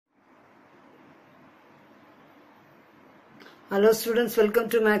Hello students, welcome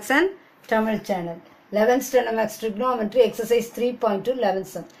to Max and Tamil channel. 11th standard Max Trigonometry exercise 3.2 11th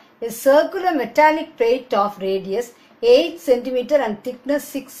sum. A circular metallic plate of radius 8 cm and thickness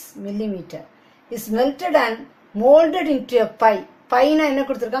 6 mm is melted and molded into a pie. Pie na enna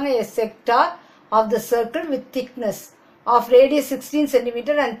kuduthirukanga, a sector of the circle with thickness of radius 16 cm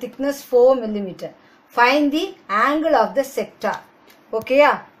and thickness 4 mm. Find the angle of the sector. Okay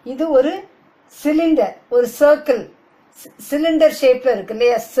ya? Idu oru cylinder, oru circle. Cylinder shape la irukku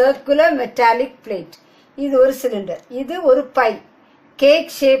இல்லையா, circular metallic plate. இது ஒரு cylinder, இது ஒரு pie. Cake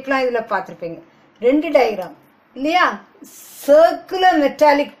shape la இதுல பார்த்திருப்பீங்க. ரெண்டு diagram இல்லையா, circular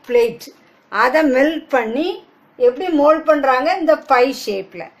metallic plate அத மெல்ட் பண்ணி எப்படி மோல்ட் பண்றாங்க இந்த pie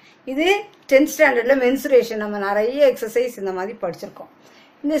shapeல. இது 10th standardல மென்சுரேஷன் நம்ம நிறைய எக்ஸசைஸ் இந்த மாதிரி படிச்சிருக்கோம்.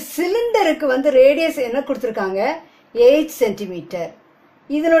 இந்த சிலிண்டருக்கு வந்து ரேடியஸ் என்ன கொடுத்திருக்காங்க, 8 cm.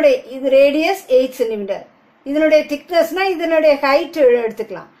 இதனுடைய இது ரேடியஸ் 8 cm. இதனுடைய திக்னஸ்னா இதனுடைய ஹைட்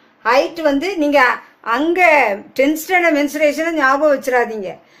எடுத்துக்கலாம். ஹைட் வந்து நீங்க அங்க 10th ஸ்டாண்டர்ட் மென்சுரேஷனை ஞாபகம் வச்சிடாதீங்க.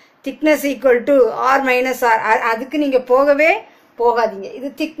 Thickness equal to R minus R, அதுக்கு நீங்க போகவே போகாதீங்க. இது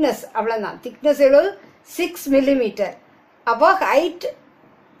திக்னஸ் அவ்வளவுதான். திக்னஸ் எவ்வளவு, 6 mm. அப்போ ஹைட்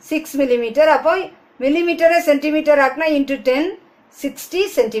 6 mm. அப்போ மில்லிமீட்டரை சென்டிமீட்டர் ஆக்குனா இன்டூ 10 60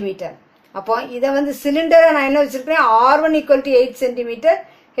 cm. அப்போ இதை வந்து சிலிண்டரை நான் என்ன வச்சிருக்கேன், R1 equal to 8 cm,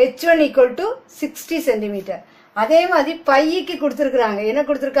 H1 equal to 60 cm. அதே மாதிரி பைக்கு கொடுத்திருக்காங்க, என்ன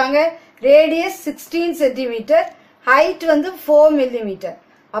கொடுத்திருக்காங்க, ரேடியஸ் 16 cm, ஹைட் வந்து 4 mm.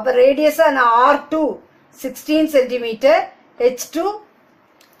 அப்ப ரேடியஸா நான் R2 16 cm, H2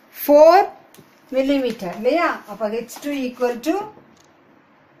 4 mm இல்லையா. அப்ப H2 equal to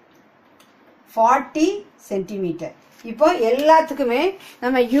 40 cm. இப்போ எல்லாத்துக்குமே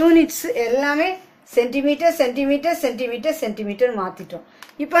நம்ம யூனிட்ஸ் எல்லாமே சென்டிமீட்டர் சென்டிமீட்டர் சென்டிமீட்டர் சென்டிமீட்டர் மாத்திட்டோம்.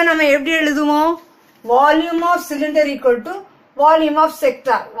 இப்போ நம்ம எப்படி எழுதுவோம், volume of cylinder equal to volume of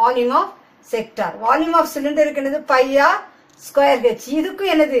sector. Volume of sector, volume of சிலிண்டருக்கு என்னது, πr ஸ்கொயர் ஹெச்.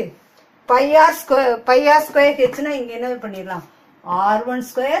 இதுக்கும் என்னது, πr ஸ்கொயர் ஹெச்னா இங்க என்ன பண்ணிடலாம், r1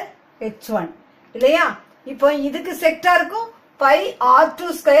 ஸ்கொயர் h1 இல்லையா. இப்போ இதுக்கு செக்டாருக்கும்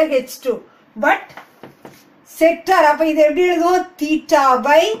πr2 square h2. But sector அப்ப இது எப்படி எழுதுவோம், தீட்டா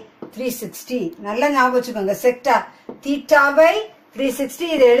பை 360. நல்லா ஞாபகம் வச்சுக்கோங்க, செக்டார் தீட்டா பை 360.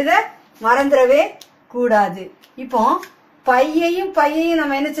 இதை எழுத மறந்துடவே கூடாது. இப்போ பையையும்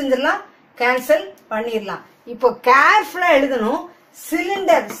நம்ம என்ன செஞ்சிடலாம், கேன்சல் பண்ணிடலாம். இப்போ கேர்ஃபுல்லா எழுதணும்.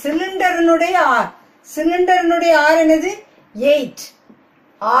 சிலிண்டர், சிலிண்டருடைய ஆர், சிலிண்டருடைய ஆர் என்னது, 8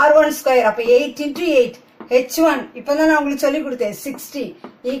 r1 ஸ்கொயர். அப்ப 8 into 8 h1 இப்பதான் நான் உங்களுக்கு சொல்லி கொடுத்தேன், 60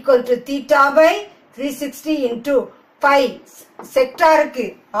 equal to theta by 360 into by. செக்டாருக்கு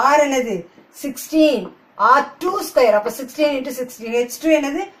R என்னது 16, r2 ஸ்கொயர். அப்ப 16 into 16, h2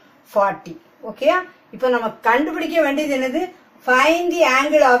 என்னது 40. ஓகேயா. இப்ப நம்ம கண்டுபிடிக்க வேண்டியது என்னது, find the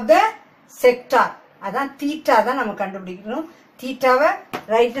angle of the sector. அதான் தீட்டா தான் நம்ம கண்டுபிடிக்கணும். தீட்டாவை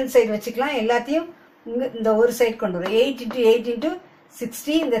ரைட் ஹேண்ட் சைடு வச்சுக்கலாம், எல்லாத்தையும் இந்த ஒரு சைடு கொண்டு வரும். 8 into 8 into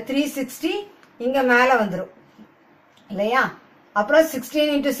 60, இந்த 360 இங்க மேல வந்துடும் இல்லையா. அப்புறம் 16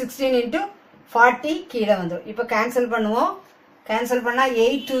 into 16 into 40 கீழே வந்துடும். இப்ப கேன்சல் பண்ணுவோம். கேன்சல் பண்ணா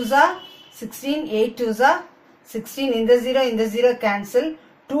 8 2s are 16, 8 2s are 16, இந்த 0 cancel,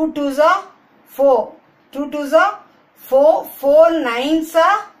 2 2s are 4, 2 2s are 4, 4 9s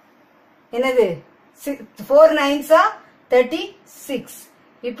are என்னது, 4 9s are 36.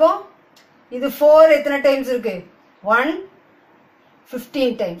 இப்போ இது 4 எத்தனை டைம்ஸ் இருக்கு, 1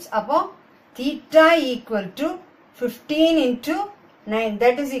 15 டைம்ஸ். அப்போ theta equal to 15 into 9,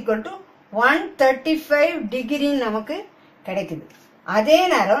 that is equal to 135 degree நமக்கு கிடைக்குது. அதே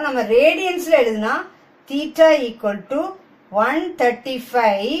நேரம் நம்ம ரேடியன்ஸ்ல எழுதுனா theta equal to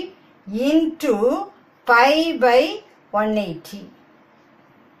 135 into pi by 180.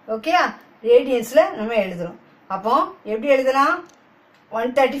 ஓகேயா, ரேடியன்ஸ்ல நம்ம எழுதுறோம். அப்போ எப்படி எழுதலாம்,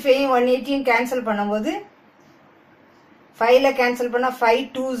 135 180 கேன்சல் பண்ணும்போது 5ல கேன்சல் பண்ணா 5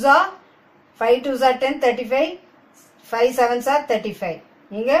 2s are 10, 35, 5 7s are 35.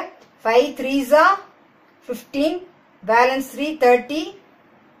 இங்க 5 3s are 15, balance 3 30,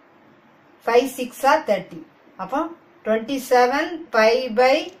 5 6 are 30. அப்போ 27 pi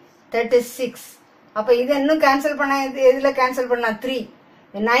by 36. அப்ப இது இன்னும் கேன்சல் பண்ணா எதுல கேன்சல் பண்ணலாம், 3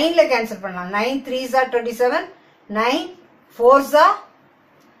 9ல கேன்சல் பண்ணலாம். 9 3s are 27, 9 4s are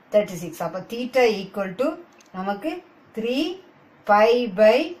 36. அப்ப theta equal to நமக்கு 3 pi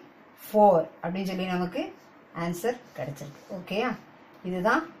by 4 அப்படின்னு சொல்லி நமக்கு ஆன்சர் கிடைச்சிருக்கு. ஓகேயா,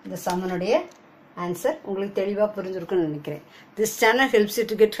 இதுதான் இந்த சம்மனுடைய ஆன்சர். உங்களுக்கு தெளிவா புரிஞ்சிருக்கும்னு நினைக்கிறேன். This channel helps you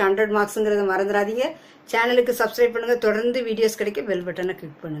to get 100 மார்க்ஸ்ங்கிறத மறந்துடாதீங்க. சேனலுக்கு சப்ஸ்கிரைப் பண்ணுங்க, தொடர்ந்து வீடியோஸ் கிடைக்க பெல் பட்டனை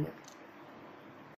கிளிக் பண்ணுங்க.